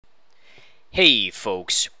Hey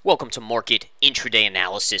folks, welcome to Market Intraday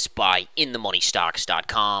Analysis by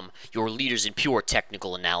InTheMoneyStocks.com, your leaders in pure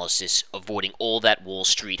technical analysis, avoiding all that Wall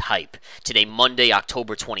Street hype. Today, Monday,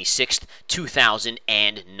 October 26th,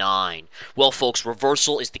 2009. Well folks,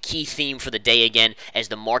 reversal is the key theme for the day again, as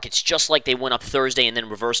the markets, just like they went up Thursday and then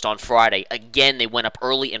reversed on Friday, again they went up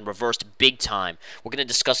early and reversed big time. We're going to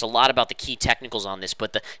discuss a lot about the key technicals on this,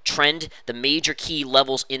 but the trend, the major key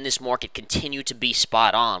levels in this market continue to be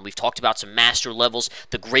spot on. We've talked about some master levels,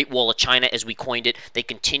 the Great Wall of China as we coined it. They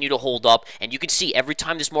continue to hold up, and you can see every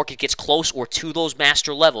time this market gets close or to those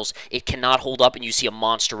master levels, it cannot hold up and you see a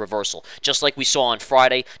monster reversal. Just like we saw on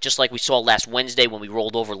Friday, just like we saw last Wednesday when we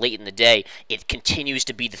rolled over late in the day, it continues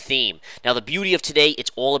to be the theme. Now the beauty of today, it's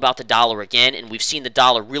all about the dollar again, and we've seen the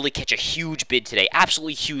dollar really catch a huge bid today,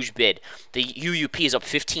 absolutely huge bid. The UUP is up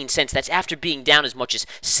 15 cents. That's after being down as much as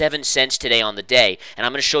 7 cents today on the day, and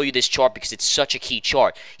I'm going to show you this chart because it's such a key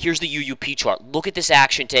chart. Here's the UUP chart. Look at this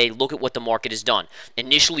action today. Look at what the market has done.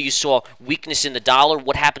 Initially, you saw weakness in the dollar.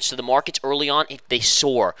 What happens to the markets early on? They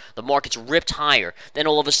soar. The markets ripped higher. Then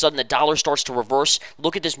all of a sudden, the dollar starts to reverse.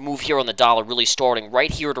 Look at this move here on the dollar really starting right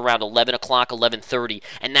here at around 11 o'clock, 11:30,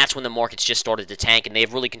 and that's when the markets just started to tank, and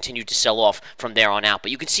they've really continued to sell off from there on out.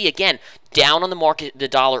 But you can see, again, down on the market, the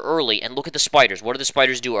dollar early, and look at the spiders. What do the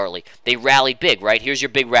spiders do early? They rallied big, right? Here's your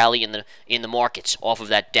big rally in the markets off of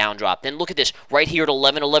that down drop. Then look at this right here at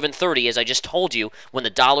 11:30, as I just told you, when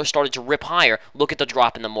the dollar started to rip higher. Look at the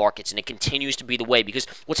drop in the markets, and it continues to be the way, because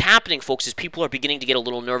what's happening, folks, is people are beginning to get a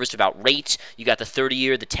little nervous about rates. You got the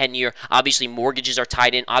 30-year, the 10-year. Obviously, mortgages are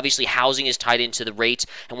tied in. Obviously, housing is tied into the rates,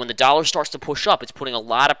 and when the dollar starts to push up, it's putting a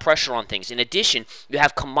lot of pressure on things. In addition, you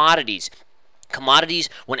have commodities. Commodities,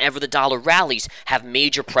 whenever the dollar rallies, have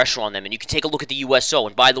major pressure on them. And you can take a look at the USO.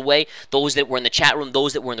 And by the way, those that were in the chat room,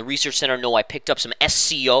 those that were in the research center know I picked up some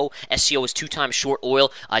SCO. SCO is 2 times short oil.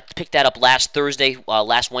 I picked that up last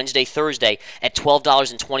Wednesday, Thursday, at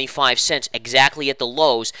 $12.25, exactly at the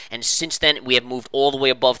lows. And since then, we have moved all the way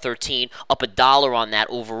above 13, up $1 on that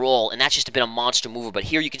overall. And that's just been a monster mover. But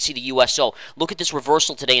here you can see the USO. Look at this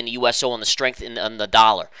reversal today in the USO on the strength in the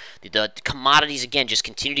dollar. The commodities, again, just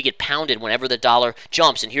continue to get pounded whenever the dollar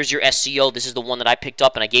jumps. And here's your SCO. This is the one that I picked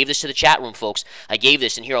up, and I gave this to the chat room, folks. I gave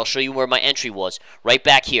this, and here I'll show you where my entry was. Right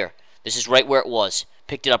back here. This is right where it was.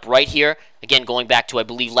 Picked it up right here. Again, going back to, I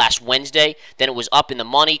believe, last Wednesday. Then it was up in the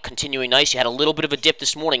money, continuing nice. You had a little bit of a dip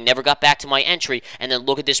this morning, never got back to my entry. And then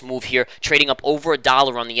look at this move here, trading up over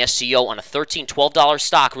 $1 on the SCO on a $12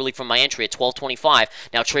 stock, really from my entry at $12.25.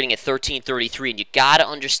 Now trading at $13.33. And you got to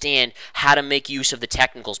understand how to make use of the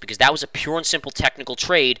technicals, because that was a pure and simple technical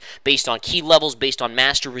trade based on key levels, based on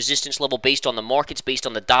master resistance level, based on the markets, based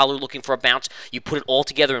on the dollar looking for a bounce. You put it all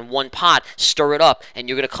together in one pot, stir it up, and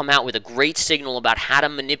you're going to come out with a great signal about how to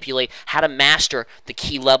manipulate, how to master the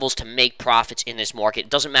key levels to make profits in this market. It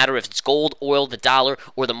doesn't matter if it's gold, oil, the dollar,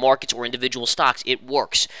 or the markets or individual stocks. It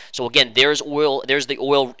works. So again, there's oil. There's the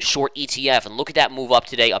oil short ETF, and look at that move up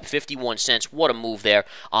today, up 51 cents. What a move there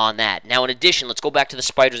on that. Now, in addition, let's go back to the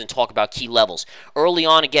spiders and talk about key levels. Early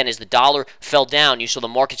on, again, as the dollar fell down, you saw the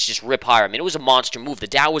markets just rip higher. I mean, it was a monster move. The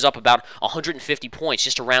Dow was up about 150 points,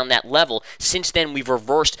 just around that level. Since then, we've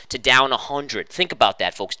reversed to down 100. Think about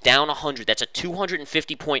that, folks. Down 100. That's a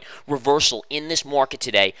 250-point reversal in this market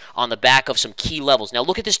today on the back of some key levels. Now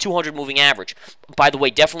look at this 200 moving average. By the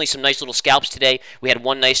way, definitely some nice little scalps today. We had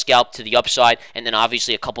one nice scalp to the upside, and then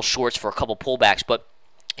obviously a couple shorts for a couple pullbacks. But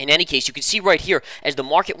in any case, you can see right here, as the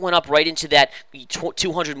market went up right into that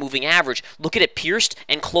 200 moving average, look at it pierced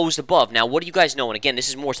and closed above. Now, what do you guys know? And again, this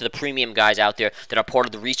is more to the premium guys out there that are part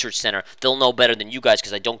of the research center. They'll know better than you guys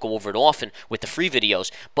because I don't go over it often with the free videos.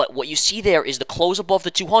 But what you see there is the close above the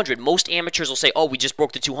 200. Most amateurs will say, oh, we just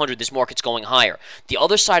broke the 200. This market's going higher. The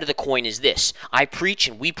other side of the coin is this. I preach,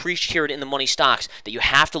 and we preach here at In the Money Stocks, that you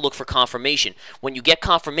have to look for confirmation. When you get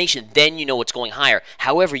confirmation, then you know it's going higher.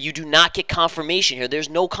 However, you do not get confirmation here. There's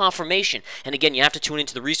no confirmation. And again, you have to tune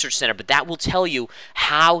into the research center, but that will tell you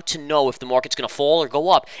how to know if the market's going to fall or go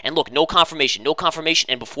up. And look, no confirmation,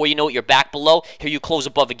 and before you know it, you're back below. Here you close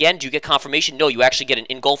above again. Do you get confirmation? No, you actually get an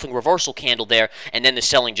engulfing reversal candle there, and then the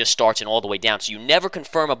selling just starts and all the way down. So you never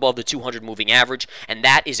confirm above the 200 moving average, and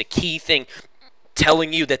that is a key thing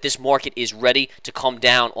telling you that this market is ready to come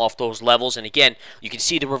down off those levels. And again, you can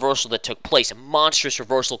see the reversal that took place, a monstrous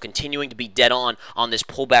reversal, continuing to be dead on this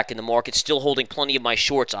pullback in the market, still holding plenty of my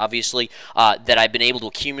shorts, obviously, that I've been able to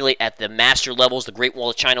accumulate at the master levels, the Great Wall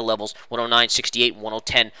of China levels, 109.68,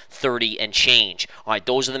 110.30 and change. All right,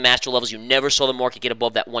 those are the master levels. You never saw the market get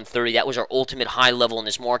above that 130. That was our ultimate high level in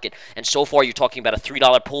this market, and so far you're talking about a $3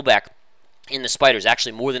 pullback in the spiders,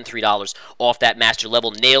 actually more than $3 off that master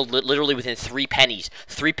level, nailed literally within 3 pennies.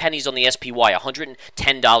 3 pennies on the SPY, $110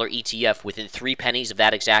 ETF within 3 pennies of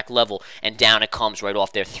that exact level, and down it comes right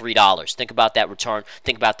off there, $3. Think about that return.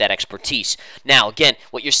 Think about that expertise. Now, again,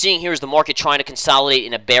 what you're seeing here is the market trying to consolidate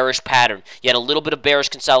in a bearish pattern. You had a little bit of bearish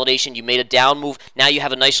consolidation. You made a down move. Now you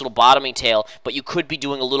have a nice little bottoming tail, but you could be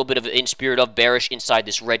doing a little bit of in spirit of bearish inside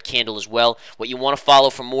this red candle as well. What you want to follow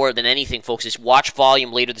for more than anything, folks, is watch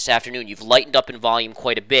volume later this afternoon. You've lightened up in volume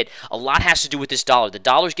quite a bit. A lot has to do with this dollar. The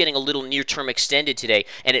dollar's getting a little near-term extended today,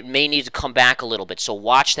 and it may need to come back a little bit. So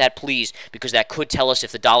watch that, please, because that could tell us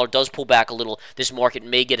if the dollar does pull back a little, this market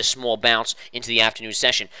may get a small bounce into the afternoon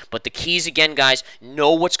session. But the keys, again, guys,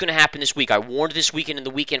 know what's going to happen this week. I warned this weekend in the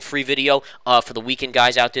weekend free video for the weekend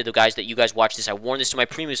guys out there, the guys that you guys watch this. I warned this to my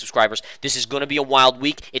premium subscribers. This is going to be a wild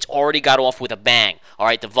week. It's already got off with a bang. All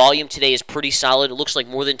right, the volume today is pretty solid. It looks like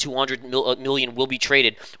more than 200 million will be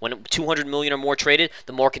traded. When 200 million or more traded,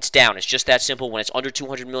 the market's down. It's just that simple. When it's under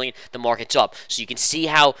 200 million, the market's up. So you can see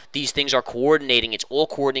how these things are coordinating. It's all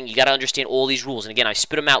coordinating. You got to understand all these rules. And again, I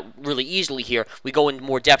spit them out really easily here. We go into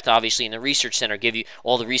more depth, obviously, in the Research Center. Give you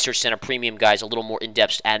all the Research Center premium guys a little more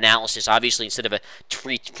in-depth analysis. Obviously, instead of a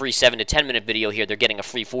free 7 to 10 minute video here, they're getting a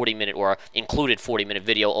free 40-minute or included 40-minute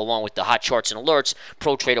video along with the hot charts and alerts,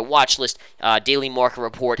 pro trader watch list, daily market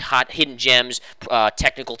report, hot hidden gems,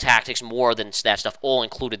 technical tactics, more than that stuff, all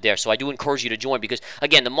included there. So I do encourage you to join because,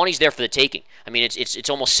 again, the money's there for the taking. I mean, it's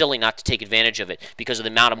almost silly not to take advantage of it because of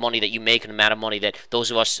the amount of money that you make and the amount of money that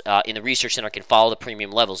those of us in the Research Center can follow the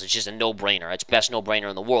premium levels. It's just a no-brainer. It's best no-brainer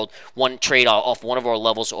in the world. One trade off one of our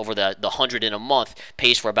levels over the 100 in a month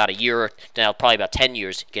pays for about a year, now probably about 10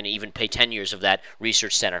 years. You can even pay 10 years of that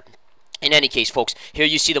Research Center. In any case, folks, here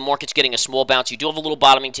you see the market's getting a small bounce. You do have a little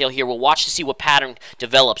bottoming tail here. We'll watch to see what pattern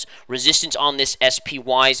develops. Resistance on this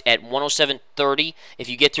SPYs at 107.30. If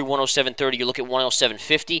you get through 107.30, you look at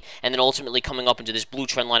 107.50, and then ultimately coming up into this blue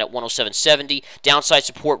trend line at 107.70. Downside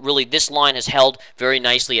support, really, this line has held very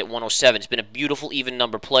nicely at 107. It's been a beautiful even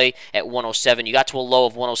number play at 107. You got to a low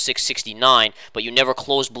of 106.69, but you never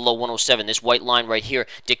closed below 107. This white line right here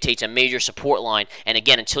dictates a major support line. And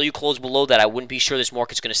again, until you close below that, I wouldn't be sure this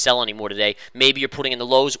market's going to sell anymore today. Maybe you're putting in the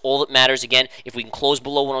lows. All that matters, again, if we can close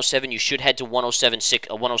below 107, you should head to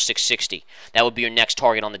 106.60. That would be your next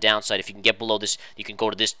target on the downside. If you can get below this, you can go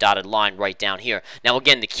to this dotted line right down here. Now,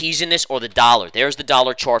 again, the keys in this are the dollar. There's the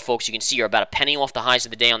dollar chart, folks. You can see you're about a penny off the highs of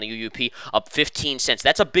the day on the UUP, up 15 cents.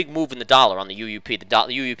 That's a big move in the dollar on the UUP. The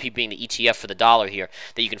UUP being the ETF for the dollar here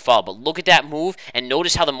that you can follow. But look at that move and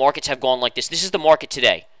notice how the markets have gone like this. This is the market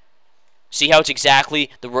today. See how it's exactly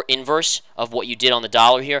the inverse of what you did on the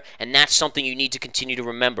dollar here? And that's something you need to continue to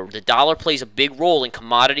remember. The dollar plays a big role in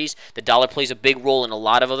commodities. The dollar plays a big role in a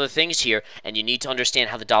lot of other things here. And you need to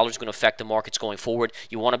understand how the dollar is going to affect the markets going forward.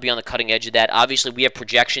 You want to be on the cutting edge of that. Obviously, we have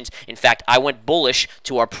projections. In fact, I went bullish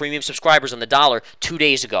to our premium subscribers on the dollar 2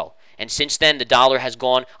 days ago. And since then, the dollar has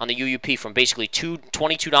gone on the UUP from basically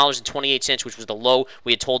 $22.28, which was the low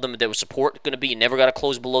we had told them there was support going to be. You never got to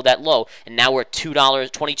close below that low. And now we're at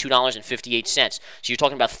 $22.58. So you're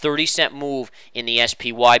talking about 30-cent move in the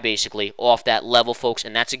SPY, basically, off that level, folks.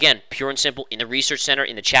 And that's, again, pure and simple in the Research Center,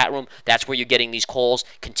 in the chat room. That's where you're getting these calls,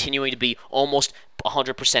 continuing to be almost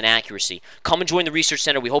 100% accuracy. Come and join the Research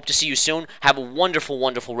Center. We hope to see you soon. Have a wonderful,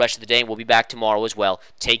 wonderful rest of the day, and we'll be back tomorrow as well.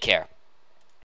 Take care.